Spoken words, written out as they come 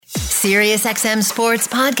SiriusXM Sports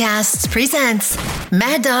Podcasts presents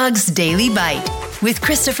Mad Dog's Daily Bite with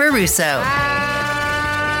Christopher Russo.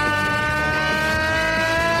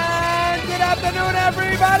 Good afternoon,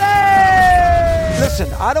 everybody!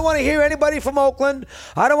 Listen, I don't want to hear anybody from Oakland.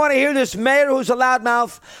 I don't want to hear this mayor who's a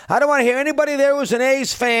loudmouth. I don't want to hear anybody there who's an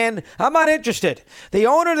A's fan. I'm not interested. The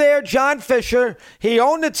owner there, John Fisher, he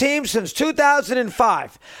owned the team since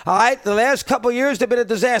 2005. All right, the last couple of years, they've been a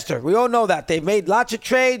disaster. We all know that. They've made lots of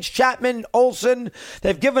trades, Chapman, Olsen.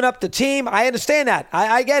 They've given up the team. I understand that.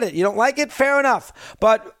 I get it. You don't like it? Fair enough.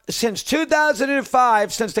 But since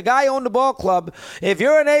 2005, since the guy owned the ball club, if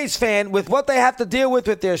you're an A's fan, with what they have to deal with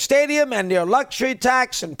their stadium and their luxury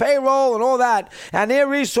tax and payroll and all that, and their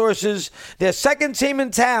resources, their second team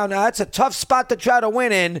in town, now that's a tough spot to try to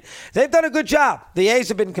win in. They've done a good job. The A's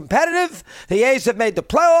have been competitive. The A's have made the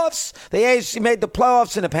playoffs. The A's made the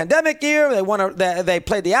playoffs in the pandemic year. They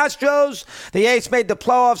played the Astros. The A's made the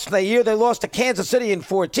playoffs the year they lost to Kansas City in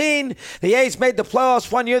 2014. The A's made the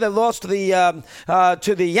playoffs one year. They lost to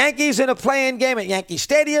the Yankees in a play-in game at Yankee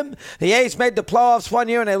Stadium. The A's made the playoffs one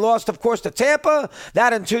year, and they lost, of course, to Tampa.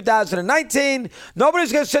 That in 2019.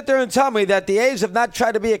 Nobody's going to sit there and tell me that the A's have not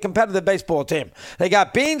tried to be a competitive baseball team. They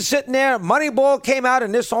got Beans sitting there. Moneyball came out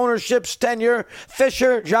in this ownership's tenure.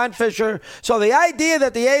 John Fisher. So the idea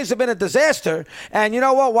that the A's have been a disaster, and you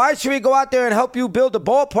know what? Why should we go out there and help you build a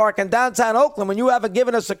ballpark in downtown Oakland when you haven't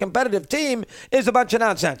given us a competitive team is a bunch of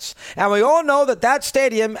nonsense. And we all know that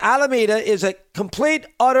stadium, Alameda, is a complete,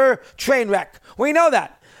 utter train wreck. We know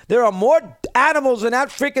that. There are more animals in that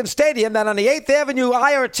freaking stadium than on the 8th Avenue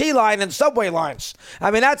IRT line and subway lines.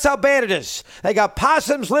 I mean, that's how bad it is. They got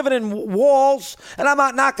possums living in walls, and I'm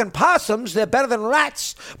not knocking possums. They're better than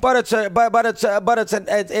rats, but it's one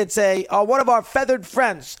of our feathered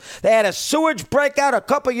friends. They had a sewage breakout a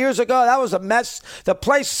couple years ago. That was a mess. The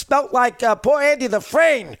place smelt like poor Andy the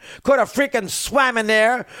Frame could have freaking swam in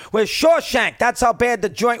there with Shawshank. That's how bad the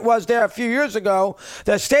joint was there a few years ago.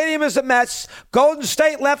 The stadium is a mess. Golden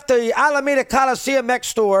State left the Alameda Coliseum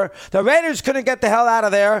next door. The Raiders couldn't get the hell out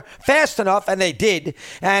of there fast enough, and they did.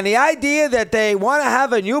 And the idea that they want to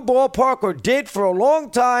have a new ballpark, or did for a long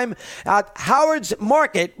time, at Howard's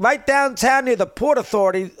Market, right downtown near the Port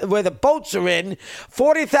Authority, where the boats are in,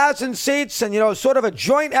 40,000 seats, and, sort of a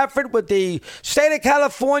joint effort with the state of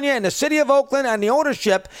California and the city of Oakland and the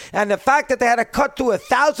ownership, and the fact that they had to cut through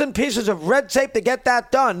 1,000 pieces of red tape to get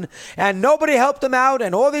that done, and nobody helped them out,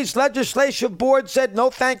 and all these legislative boards said, no,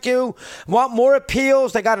 thank you. Want more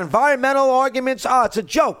appeals. They got environmental arguments. It's a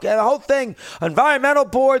joke. The whole thing, environmental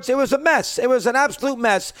boards, it was a mess. It was an absolute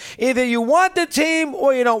mess. Either you want the team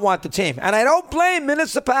or you don't want the team. And I don't blame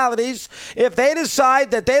municipalities if they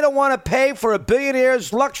decide that they don't want to pay for a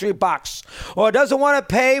billionaire's luxury box, or doesn't want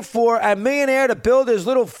to pay for a millionaire to build his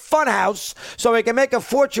little fun house so he can make a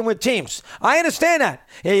fortune with teams. I understand that.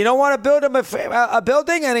 You don't want to build him a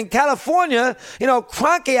building, and in California,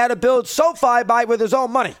 Kroenke had to build SoFi with his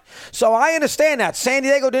own money. So I understand that. San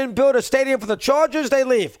Diego didn't build a stadium for the Chargers, they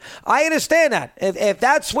leave. I understand that. If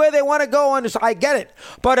that's where they want to go on this, I get it.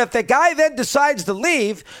 But if the guy then decides to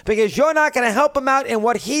leave because you're not going to help him out in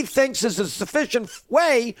what he thinks is a sufficient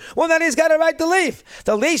way, well, then he's got a right to leave.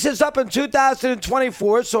 The lease is up in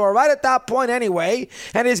 2024, so we're right at that point anyway,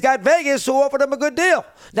 and he's got Vegas who offered him a good deal.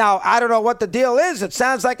 Now, I don't know what the deal is. It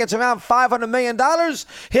sounds like it's around $500 million.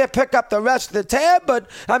 He'll pick up the rest of the tab, but,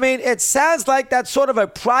 it sounds like that's sort of a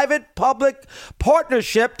private-public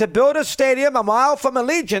partnership to build a stadium a mile from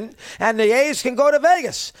Allegiant, and the A's can go to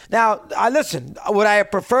Vegas. Now, listen, would I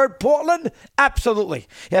have preferred Portland? Absolutely.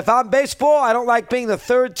 If I'm baseball, I don't like being the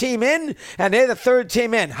third team in, and they're the third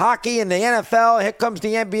team in. Hockey and the NFL, here comes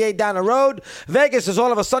the NBA down the road. Vegas is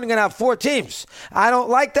all of a sudden going to have 4 teams. I don't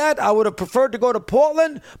like that. I would have preferred to go to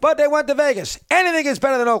Portland, but they went to Vegas. Anything is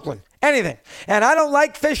better than Oakland. Anything. And I don't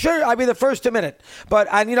like Fisher. I'd be the first to admit it. But,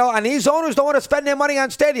 and these owners don't want to spend their money on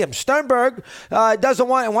stadiums. Sternberg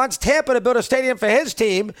wants Tampa to build a stadium for his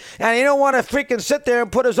team, and he don't want to freaking sit there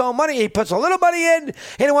and put his own money. He puts a little money in.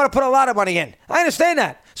 He don't want to put a lot of money in. I understand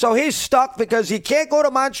that. So he's stuck because he can't go to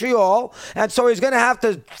Montreal, and so he's going to have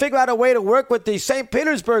to figure out a way to work with the St.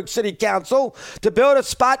 Petersburg City Council to build a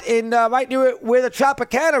spot in right near where the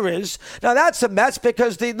Tropicana is. Now, that's a mess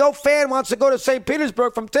because no fan wants to go to St.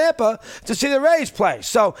 Petersburg from Tampa to see the Rays play.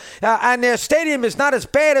 So, and their stadium is not as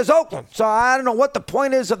bad as Oakland. So I don't know what the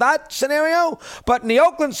point is of that scenario, but in the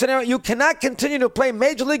Oakland scenario, you cannot continue to play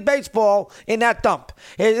Major League Baseball in that dump.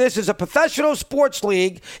 This is a professional sports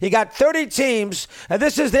league. You got 30 teams.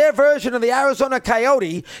 This is is their version of the Arizona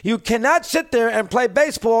Coyote. You cannot sit there and play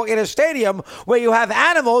baseball in a stadium where you have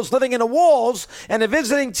animals living in the walls and the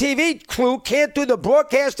visiting TV crew can't do the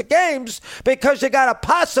broadcast of games because you got a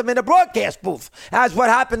possum in the broadcast booth, as what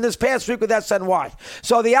happened this past week with SNY.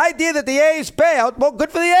 So the idea that the A's bailed, well,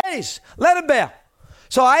 good for the A's. Let them bail.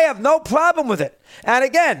 So I have no problem with it. And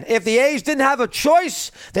again, if the A's didn't have a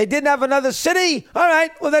choice, they didn't have another city, all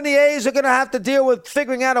right, well, then the A's are going to have to deal with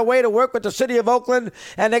figuring out a way to work with the city of Oakland,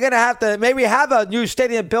 and they're going to have to maybe have a new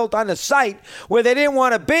stadium built on the site where they didn't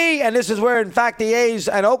want to be, and this is where, in fact, the A's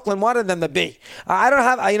and Oakland wanted them to be. I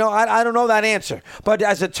don't know that answer. But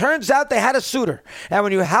as it turns out, they had a suitor. And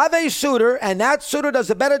when you have a suitor, and that suitor does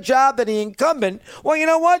a better job than the incumbent, well, you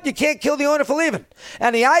know what? You can't kill the owner for leaving.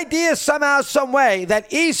 And the idea somehow, some way, that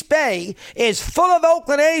East Bay is full of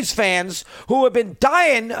Oakland A's fans who have been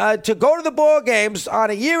dying to go to the ball games on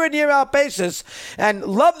a year in, year out basis and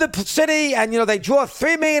love the city, and they draw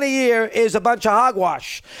 $3 million a year is a bunch of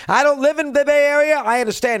hogwash. I don't live in the Bay Area, I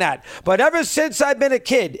understand that, but ever since I've been a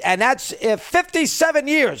kid, and that's 57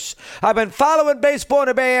 years I've been following baseball in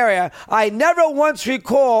the Bay Area, I never once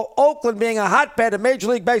recall Oakland being a hotbed of Major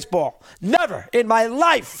League Baseball. Never in my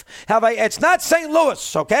life have I. It's not St.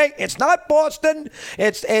 Louis, okay? It's not Boston.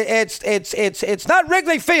 It's not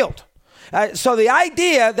Wrigley Field. So the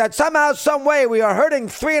idea that somehow, some way we are hurting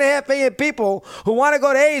 3.5 million people who want to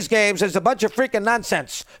go to A's games is a bunch of freaking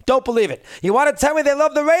nonsense. Don't believe it. You want to tell me they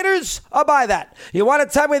love the Raiders? I'll buy that. You want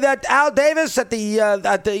to tell me that Al Davis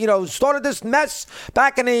started this mess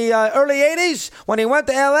back in the early 80s when he went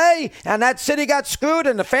to L.A. and that city got screwed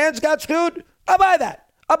and the fans got screwed? I'll buy that.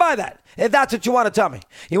 I'll buy that. If that's what you want to tell me.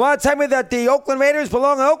 You want to tell me that the Oakland Raiders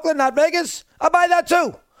belong in Oakland, not Vegas? I'll buy that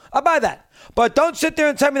too. I'll buy that. But don't sit there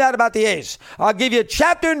and tell me that about the A's. I'll give you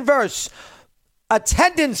chapter and verse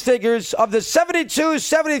attendance figures of the 72,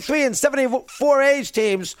 73, and 74 A's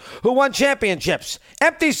teams who won championships.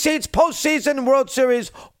 Empty seats, postseason, World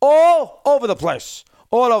Series, all over the place.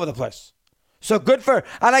 All over the place. So good for...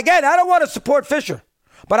 And again, I don't want to support Fisher,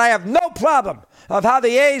 but I have no problem of how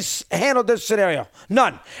the A's handled this scenario.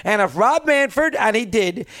 None. And if Rob Manfred, and he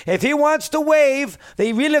did, if he wants to waive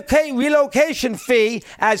the relocation fee,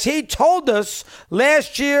 as he told us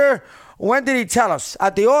last year, when did he tell us?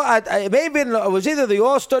 It may have been, it was either the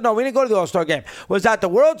All-Star, no, we didn't go to the All-Star game. Was at the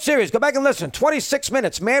World Series. Go back and listen. 26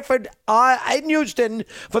 minutes. Manfred in Houston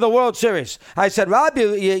for the World Series. I said, Rob,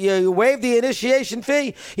 you waived the initiation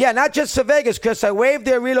fee? Yeah, not just for Vegas, Chris. I waived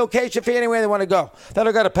their relocation fee anywhere they want to go. Then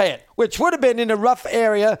they're going to pay it, which would have been in the rough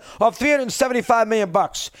area of $375 million.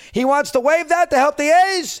 He wants to waive that to help the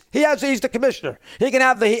A's. He's the commissioner. He can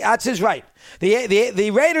have that's his right.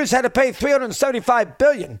 The Raiders had to pay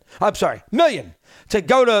 $375 million to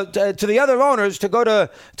go to the other owners to go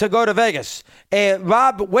to Vegas. And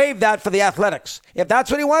Rob waived that for the Athletics. If that's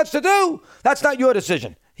what he wants to do, that's not your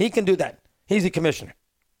decision. He can do that. He's the commissioner.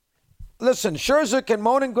 Listen, Scherzer can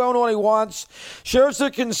moan and groan all he wants.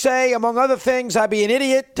 Scherzer can say, among other things, I'd be an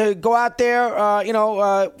idiot to go out there,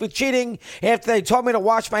 with cheating after they told me to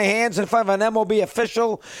wash my hands in front of an MLB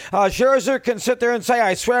official. Scherzer can sit there and say,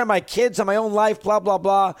 I swear on my kids, on my own life, blah, blah,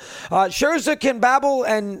 blah. Scherzer can babble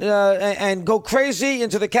and go crazy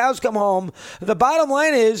until the cows come home. The bottom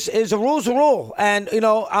line is a rule's a rule. And,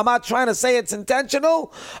 I'm not trying to say it's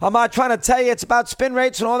intentional. I'm not trying to tell you it's about spin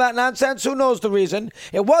rates and all that nonsense. Who knows the reason?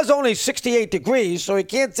 It was only 68 degrees, so he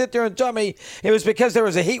can't sit there and tell me it was because there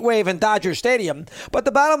was a heat wave in Dodger Stadium. But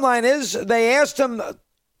the bottom line is they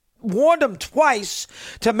warned him twice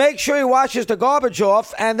to make sure he washes the garbage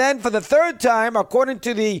off, and then for the third time, according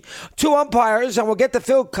to the two umpires, and we'll get to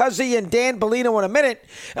Phil Cuzzy and Dan Bellino in a minute,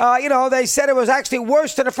 they said it was actually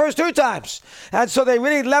worse than the first two times. And so they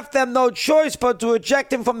really left them no choice but to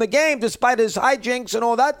eject him from the game despite his hijinks and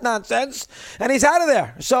all that nonsense, and he's out of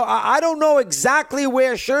there. So I don't know exactly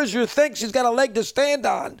where Scherzer thinks he's got a leg to stand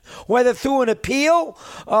on, whether through an appeal,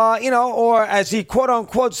 or as he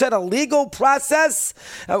quote-unquote said, a legal process,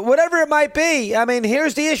 whatever it might be. I mean,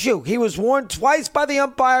 here's the issue. He was warned twice by the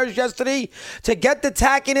umpires yesterday to get the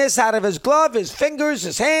tackiness out of his glove, his fingers,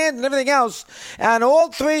 his hand, and everything else. And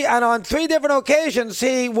on 3 different occasions,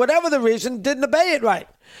 he, whatever the reason, didn't obey it right.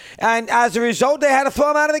 And as a result, they had to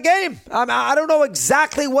throw him out of the game. I don't know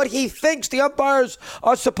exactly what he thinks the umpires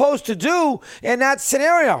are supposed to do in that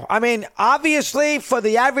scenario. I mean, obviously, for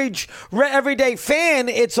the average everyday fan,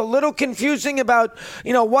 it's a little confusing about,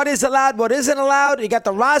 what is allowed, what isn't allowed. You got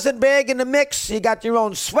the rosin bag in the mix. You got your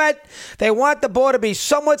own sweat. They want the ball to be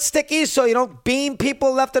somewhat sticky so you don't beam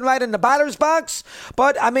people left and right in the batter's box.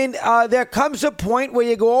 But, there comes a point where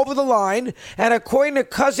you go over the line, and according to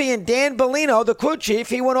Cuzzy and Dan Bellino, the crew chief,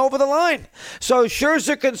 he he went over the line. So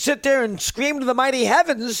Scherzer can sit there and scream to the mighty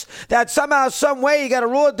heavens that somehow, some way, he got a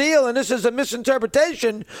raw deal, and this is a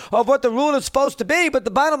misinterpretation of what the rule is supposed to be. But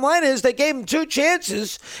the bottom line is they gave him 2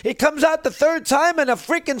 chances. He comes out the 3rd time, and the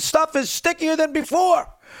freaking stuff is stickier than before.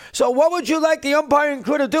 So what would you like the umpiring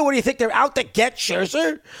crew to do? What do you think, they're out to get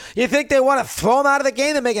Scherzer? You think they want to throw him out of the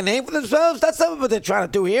game and make a name for themselves? That's not what they're trying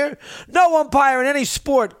to do here. No umpire in any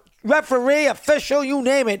sport, referee, official, you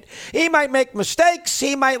name it, he might make mistakes.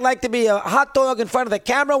 He might like to be a hot dog in front of the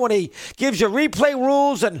camera when he gives you replay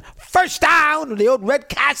rules and first down, the old red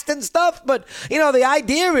cast and stuff. But, the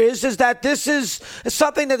idea is that this is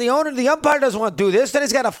something that the umpire doesn't want to do this. Then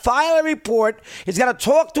he's got to file a report. He's got to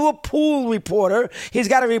talk to a pool reporter. He's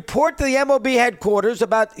got to report to the MLB headquarters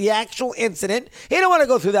about the actual incident. He don't want to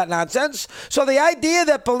go through that nonsense. So the idea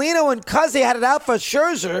that Bellino and Cuzzy had it out for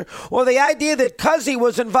Scherzer, or the idea that Cuzzy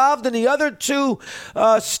was involved in the other 2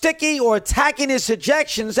 sticky or tackiness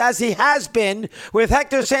ejections, as he has been with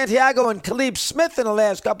Hector Santiago and Caleb Smith in the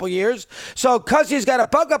last couple years. So Cuzzy's got a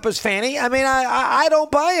bug up his fanny. I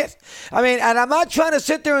don't buy it. And I'm not trying to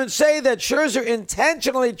sit there and say that Scherzer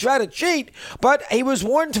intentionally tried to cheat, but he was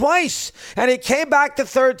warned twice, and he came back the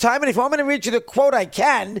 3rd time. And if you want me to read you the quote, I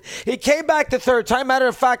can. He came back the 3rd time. Matter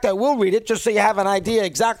of fact, I will read it just so you have an idea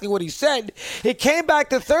exactly what he said. He came back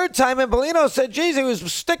the 3rd time, and Bellino said, geez, he was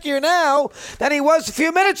stickier now than he was a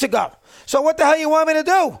few minutes ago. So what the hell you want me to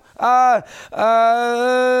do?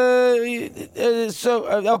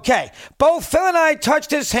 Okay. Both Phil and I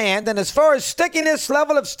touched his hand, and as far as stickiness,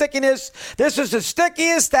 level of stickiness, this is the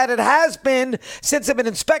stickiest that it has been since I've been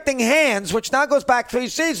inspecting hands, which now goes back 3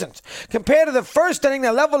 seasons. Compared to the first inning,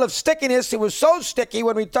 the level of stickiness, it was so sticky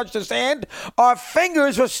when we touched his hand, our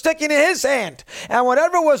fingers were sticking to his hand. And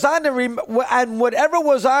whatever was on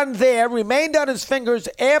there remained on his fingers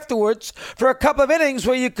afterwards for a couple of innings,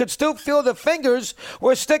 where you could still feel the fingers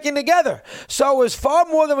were sticking together. So it was far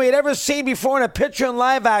more than we had ever seen before in a pitcher in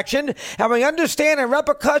live action. And we understand the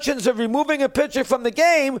repercussions of removing a pitcher from the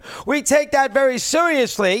game. We take that very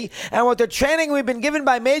seriously. And with the training we've been given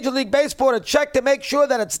by Major League Baseball to check to make sure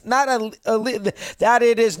that it's not that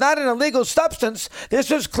it is not an illegal substance, this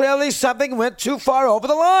was clearly something went too far over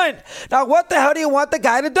the line. Now, what the hell do you want the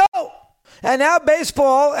guy to do? And now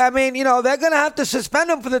baseball, they're going to have to suspend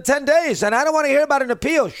him for the 10 days. And I don't want to hear about an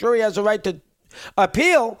appeal. Sure, he has a right to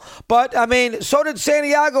appeal, but so did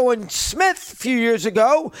Santiago and Smith a few years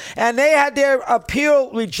ago, and they had their appeal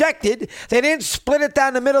rejected. They didn't split it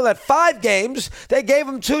down the middle at 5 games. They gave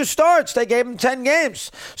them 2 starts. They gave them 10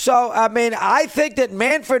 games. So I think that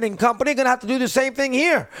Manfred and company are going to have to do the same thing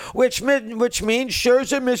here, which means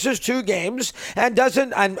Scherzer misses 2 games and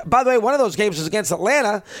doesn't. And by the way, one of those games is against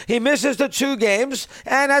Atlanta. He misses the 2 games,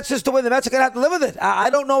 and that's just the way the Mets are going to have to live with it. I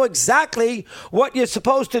don't know exactly what you're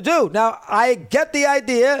supposed to do. Now, I get the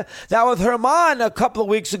idea that with Herman a couple of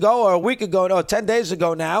weeks ago, or a week ago, no, 10 days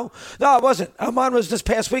ago now. No, it wasn't. Herman was this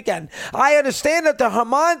past weekend. I understand that the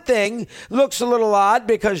Herman thing looks a little odd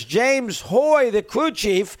because James Hoy, the crew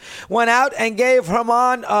chief, went out and gave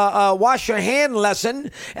Herman a wash your hand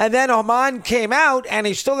lesson, and then Herman came out and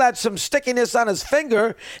he still had some stickiness on his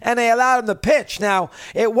finger, and they allowed him to pitch. Now,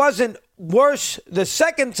 it wasn't worse the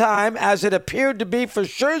second time, as it appeared to be for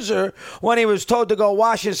Scherzer when he was told to go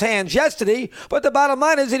wash his hands yesterday. But the bottom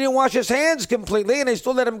line is he didn't wash his hands completely, and they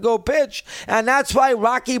still let him go pitch. And that's why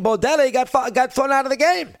Rocky Baldelli got thrown out of the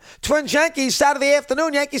game. Twins Yankees, Saturday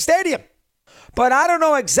afternoon, Yankee Stadium. But I don't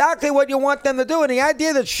know exactly what you want them to do. And the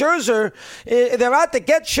idea that Scherzer, they're out to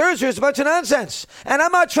get Scherzer is a bunch of nonsense. And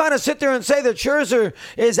I'm not trying to sit there and say that Scherzer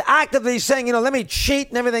is actively saying, let me cheat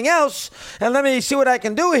and everything else, and let me see what I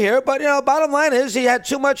can do here. But, bottom line is he had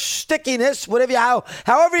too much stickiness,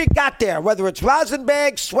 however he got there, whether it's rosin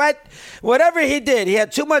bag, sweat, whatever he did, he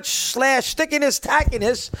had too much stickiness,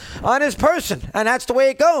 tackiness on his person. And that's the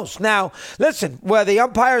way it goes. Now, listen, were the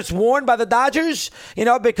umpires warned by the Dodgers,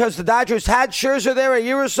 because the Dodgers had Scherzer there a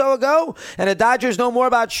year or so ago, and the Dodgers know more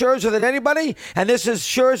about Scherzer than anybody, and this is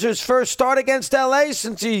Scherzer's first start against LA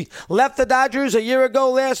since he left the Dodgers a year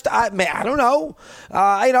ago I don't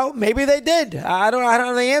know. Maybe they did. I don't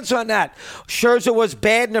know the answer on that. Scherzer was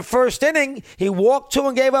bad in the first inning. He walked 2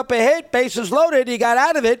 and gave up a hit, bases loaded. He got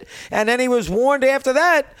out of it, and then he was warned after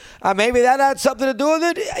that. Maybe that had something to do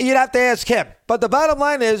with it. You'd have to ask him. But the bottom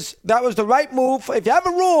line is that was the right move. If you have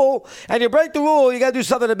a rule and you break the rule, you got to do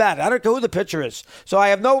something about it. I don't care who the pitcher is. So I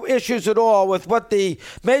have no issues at all with what the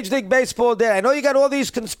Major League Baseball did. I know you got all these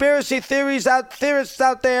conspiracy theorists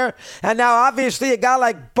out there, and now obviously a guy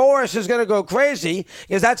like Boris is going to go crazy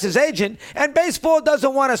because that's his agent, and baseball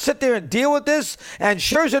doesn't want to sit there and deal with this, and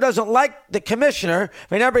Scherzer doesn't like the commissioner.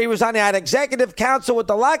 Remember, he was on that executive council with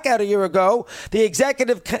the lockout a year ago. The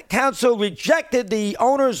executive council rejected the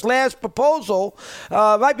owner's last proposal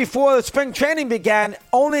right before the spring training began,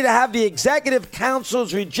 only to have the executive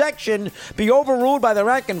council's rejection be overruled by the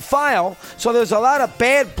rank and file. So there's a lot of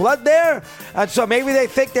bad blood there, and so maybe they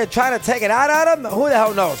think they're trying to take it out at him. Who the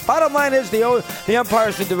hell knows? Bottom line is the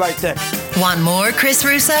umpires did the right thing. Want more Chris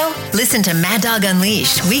Russo? Listen to Mad Dog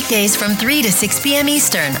Unleashed weekdays from 3 to 6 p.m.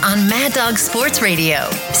 Eastern on Mad Dog Sports Radio,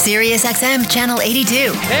 Sirius XM Channel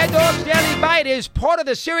 82. Mad Dog's Daily Bite is part of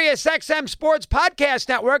the Sirius XM Sports Podcast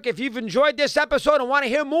Network. If you've enjoyed this episode and want to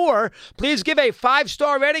hear more, please give a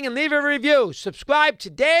 5-star rating and leave a review. Subscribe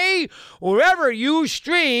today wherever you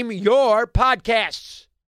stream your podcasts.